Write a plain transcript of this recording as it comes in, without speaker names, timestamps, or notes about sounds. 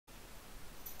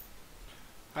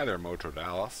Hi there, Mojo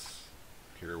Dallas,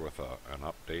 here with an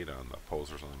update on the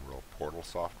Posers on Unreal Portal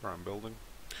software I'm building.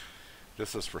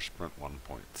 This is for Sprint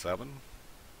 1.7,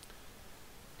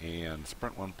 and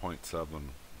Sprint 1.7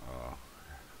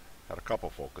 had a couple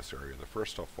focus areas. The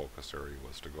first focus area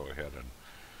was to go ahead and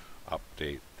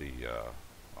update the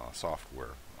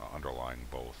software underlying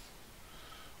both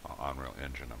Unreal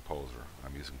Engine and Poser.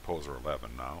 I'm using Poser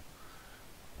 11 now,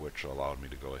 which allowed me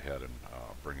to go ahead and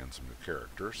bring in some new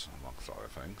characters, amongst other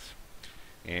things.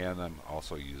 And I'm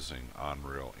also using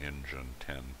Unreal Engine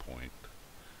 10.4.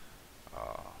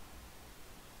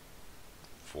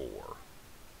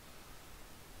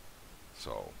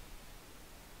 So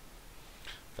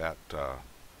that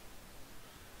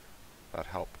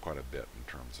helped quite a bit in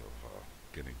terms of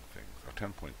getting things.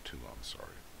 10.2, I'm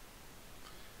sorry.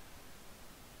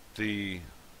 The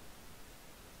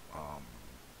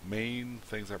main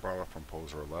things I brought up from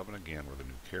Poser 11 again were the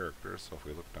new characters. So if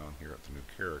we look down here at the new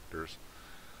characters,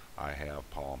 I have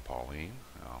Paul and Pauline.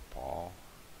 Paul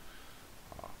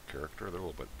character, they're a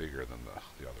little bit bigger than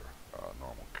the other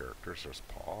normal characters. There's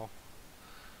Paul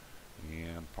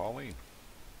and Pauline.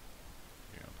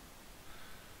 And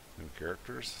new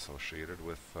characters associated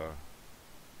with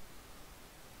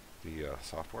the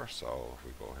software. So if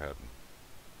we go ahead and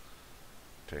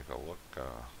take a look,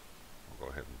 we'll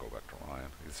go ahead and go back to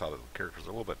Ryan. You saw that the characters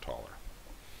are a little bit taller.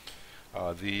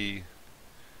 The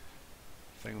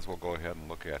things we'll go ahead and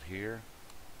look at here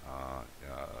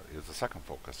is the second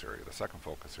focus area. The second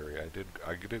focus area,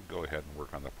 I did go ahead and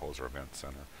work on the Poser Event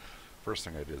Center. First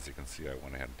thing I did, as you can see, I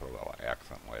went ahead and put a lot of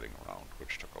accent lighting around,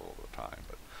 which took a little bit of time,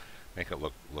 but make it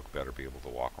look better, be able to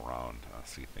walk around,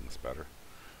 see things better.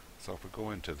 So if we go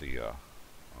into the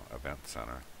Event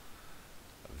Center,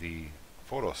 the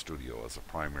Photo Studio is a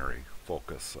primary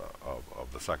focus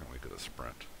of the second week of the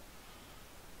sprint.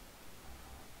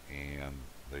 And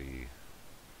the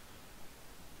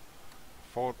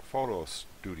Photo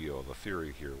Studio, the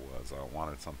theory here was I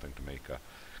wanted something to make a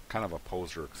kind of a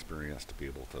poser experience, to be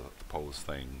able to pose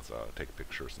things, take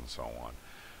pictures and so on.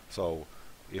 So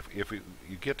if you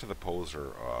get to the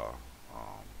Poser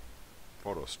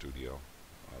Photo Studio,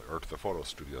 or to the Photo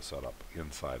Studio setup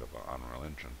inside of Unreal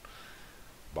Engine,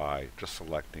 by just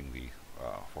selecting the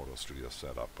Photo Studio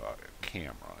setup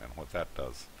camera, and what that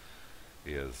does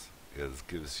is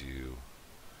gives you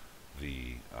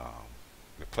the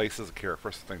it places a character.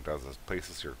 First thing it does is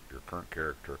places your current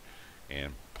character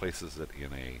and places it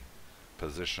in a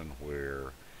position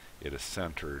where it is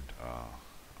centered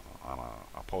on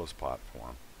a pose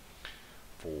platform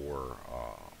for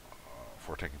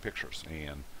taking pictures.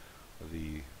 And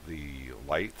the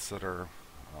lights that are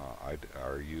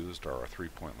used are a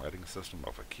 3-point lighting system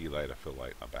of a key light, a fill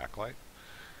light, and a backlight.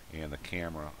 And the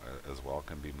camera as well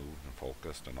can be moved and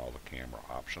focused, and all the camera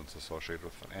options associated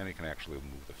with it. And you can actually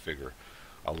move the figure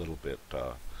a little bit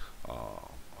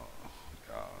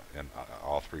in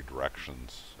all three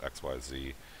directions, X, Y,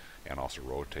 Z, and also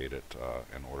rotate it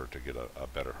in order to get a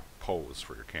better pose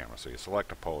for your camera. So you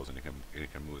select a pose, and you can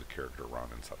move the character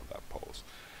around inside of that pose.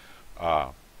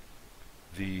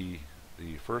 The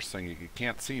first thing you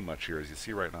can't see much here, as you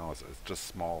see right now, is just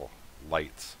small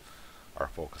lights are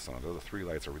focused on it. The 3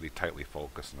 lights are really tightly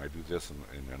focused, and I do this in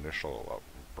initial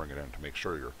bring it in to make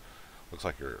sure looks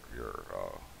like your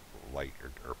light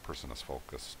or person is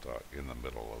focused in the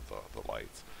middle of the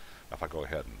lights. If I go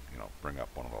ahead and bring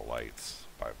up one of the lights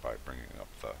by bringing up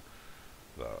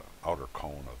the outer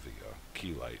cone of the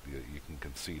key light, you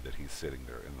can see that he's sitting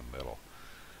there in the middle.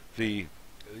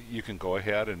 You can go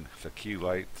ahead and the key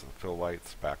lights, the fill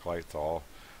lights, backlights, all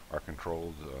are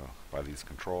controlled by these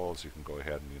controls. You can go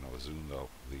ahead and zoom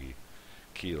the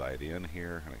key light in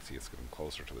here, and I see it's getting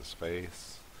closer to this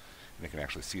face. And you can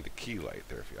actually see the key light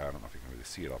there. I don't know if you can really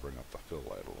see it. I'll bring up the fill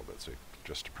light a little bit, so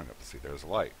just to bring up to see there's a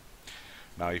light.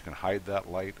 Now you can hide that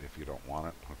light if you don't want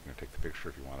it. You can take the picture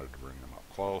if you wanted to bring them up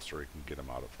close, or you can get them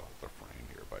out of the frame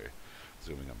here by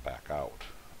zooming them back out.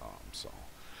 So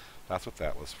that's what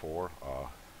that was for.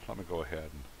 Let me go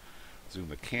ahead and zoom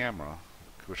the camera,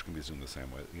 which can be zoomed the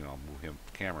same way. Move the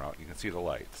camera out. You can see the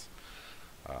lights.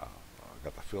 I've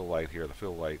got the fill light here. The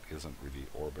fill light isn't really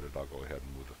orbited. I'll go ahead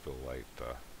and move the fill light,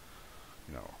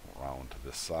 around to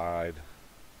this side,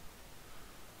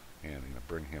 and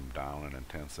bring him down in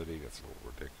intensity. It's a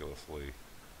little ridiculously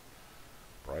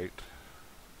bright.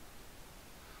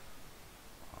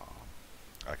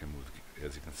 I can move,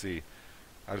 as you can see.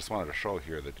 I just wanted to show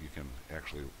here that you can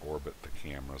actually orbit the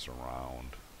cameras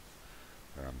around.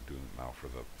 And I'm doing it now for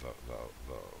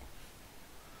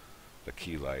the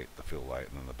key light, the fill light,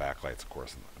 and then the backlights, of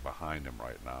course, behind him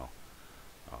right now.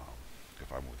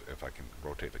 If I can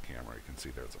rotate the camera, you can see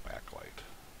there's a backlight.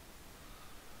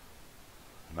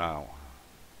 Now,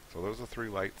 so there's the 3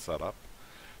 lights set up.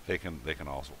 They can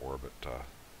also orbit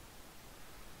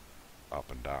up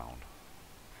and down,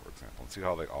 for example, and see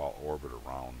how they all orbit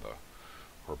around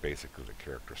where basically the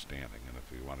character standing. And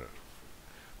if you want to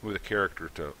move the character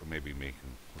to maybe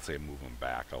let's say move him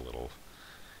back a little,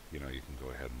 you can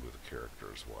go ahead and move the character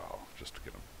as well, just to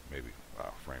get him maybe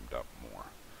framed up more.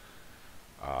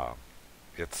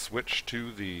 It's switched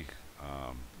to the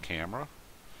camera.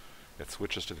 It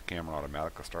switches to the camera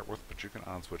automatically to start with, but you can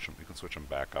unswitch them. You can switch them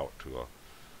back out to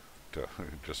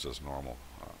just as normal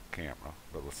camera.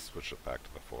 But let's switch it back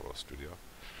to the photo studio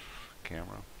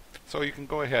camera. So you can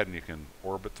go ahead and you can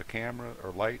orbit the camera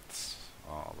or lights,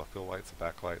 the fill lights, the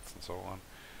backlights, and so on.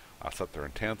 Set their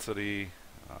intensity.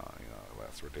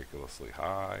 That's ridiculously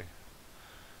high.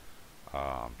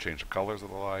 Change the colors of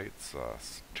the lights.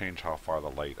 Change how far the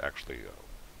light actually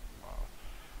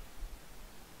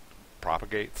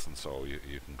propagates, and so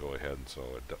you can go ahead and so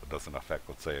it doesn't affect,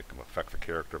 let's say it can affect the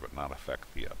character but not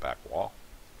affect the back wall.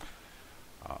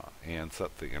 And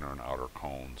set the inner and outer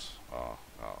cones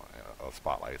of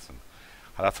spotlights, and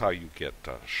that's how you get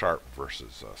sharp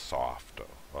versus soft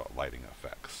lighting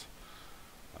effects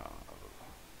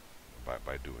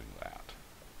by doing that.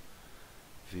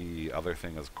 The other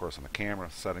thing is, of course, in the camera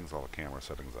settings, all the camera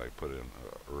settings I put in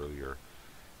earlier,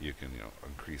 you can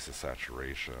increase the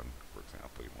saturation. For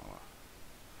example, you want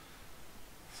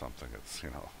something that's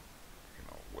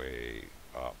way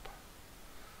up.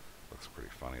 Looks pretty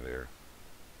funny there.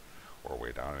 Or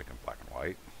way down, make them black and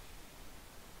white.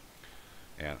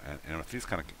 And with these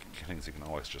kind of things, you can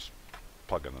always just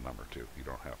plug in the number too. You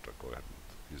don't have to go ahead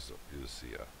and use the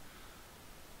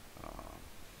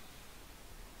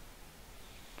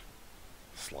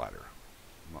slider.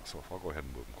 So if I'll go ahead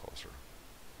and move them closer,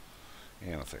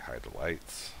 and let's say hide the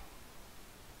lights,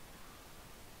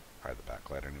 hide the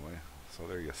backlight anyway. So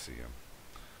there you see them,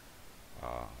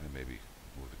 and maybe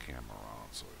move the camera around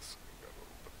so it's got a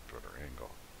little bit better angle.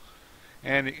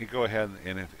 And you can go ahead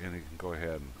and you can go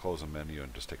ahead and close a menu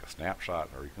and just take a snapshot,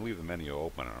 or you can leave the menu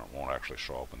open and it won't actually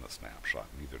show up in the snapshot.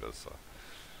 Neither does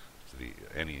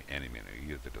any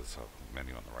menu. Either does a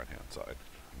menu on the right hand side.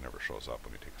 It never shows up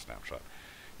when you take a snapshot.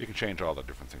 You can change all the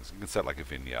different things. You can set like a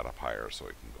vignette up higher, so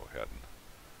you can go ahead and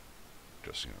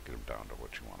just get them down to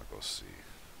what you want to go see.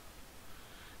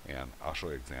 And I'll show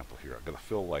you an example here. I've got a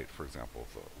fill light, for example,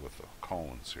 with the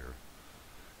cones here.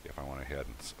 If I went ahead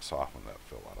and soften that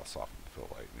fill light, I'll soften the fill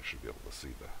light, and you should be able to see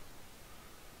you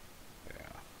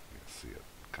can see it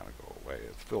kind of go away.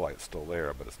 The fill light's still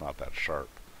there, but it's not that sharp.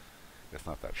 It's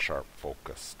not that sharp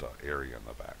focused area in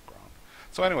the background.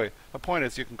 So anyway, the point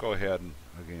is you can go ahead and,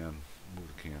 again, move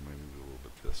the camera maybe a little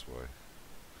bit this way.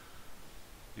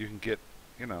 You can get,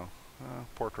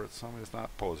 portraits. Somebody that's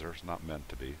not poser, it's not meant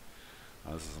to be.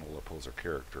 This is an older poser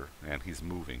character, and he's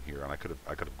moving here, and I could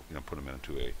have put him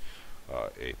into a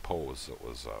pose that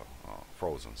was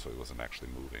frozen, so he wasn't actually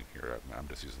moving here. I'm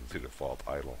just using the default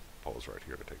idle pose right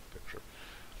here to take the picture.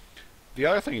 The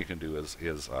other thing you can do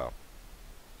is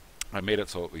I made it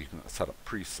so you can set up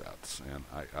presets, and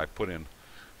I put in,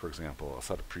 for example, a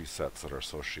set of presets that are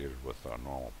associated with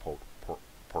normal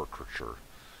portraiture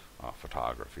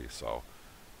photography. So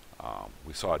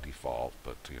we saw a default,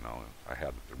 but I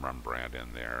had Rembrandt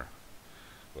in there.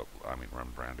 Well, I mean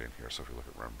Rembrandt in here. So if you look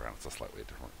at Rembrandt, it's a slightly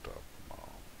different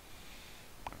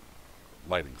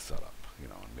lighting setup.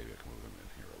 And maybe I can move them in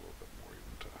here a little bit more,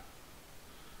 even to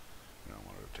I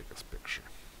wanted to take this picture.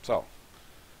 So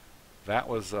that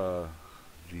was the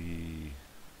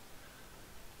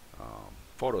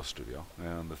photo studio,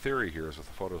 and the theory here is with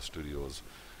the photo studios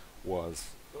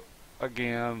was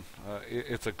again,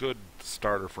 it's a good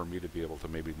starter for me to be able to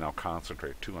maybe now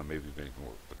concentrate too on maybe making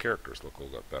the characters look a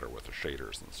little bit better with the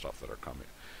shaders and stuff that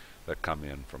come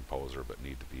in from Poser but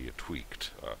need to be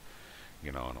tweaked.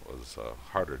 And it was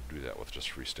harder to do that with just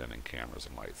freestanding cameras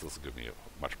and lights. This will give me a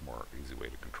much more easy way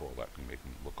to control that and make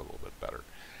them look a little bit better.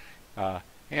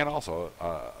 And also,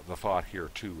 the thought here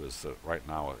too is that right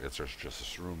now there's just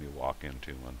this room you walk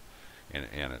into, and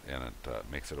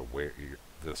it makes it aware.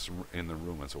 This in the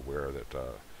room is aware that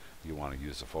you want to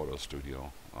use the photo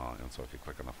studio, and so if you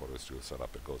click on the photo studio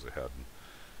setup, it goes ahead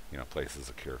and places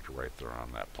a character right there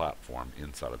on that platform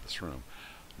inside of this room.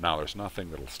 Now there's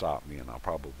nothing that'll stop me, and I'll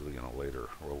probably later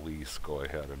release go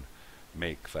ahead and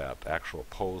make that actual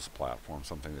pose platform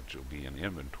something that you'll be in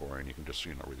inventory, and you can just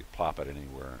really plop it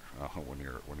anywhere when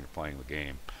you're playing the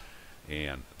game,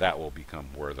 and that will become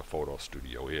where the photo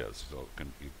studio is. So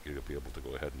you'll be able to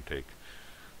go ahead and take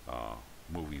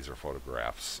movies or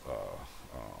photographs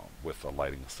with the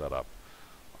lighting setup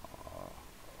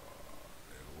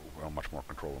a much more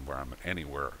controlled environment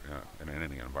anywhere in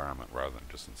any environment rather than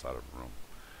just inside of a room.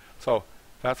 So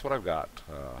that's what I've got.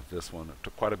 This one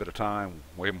took quite a bit of time,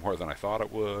 way more than I thought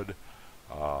it would.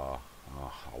 A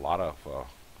lot of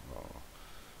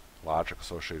logic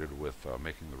associated with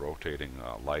making the rotating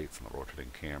lights and the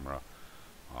rotating camera,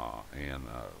 and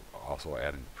also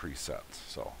adding presets.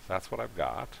 So that's what I've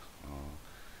got.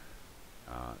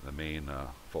 The main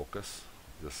focus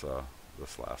this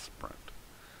last sprint.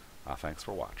 Thanks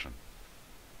for watching.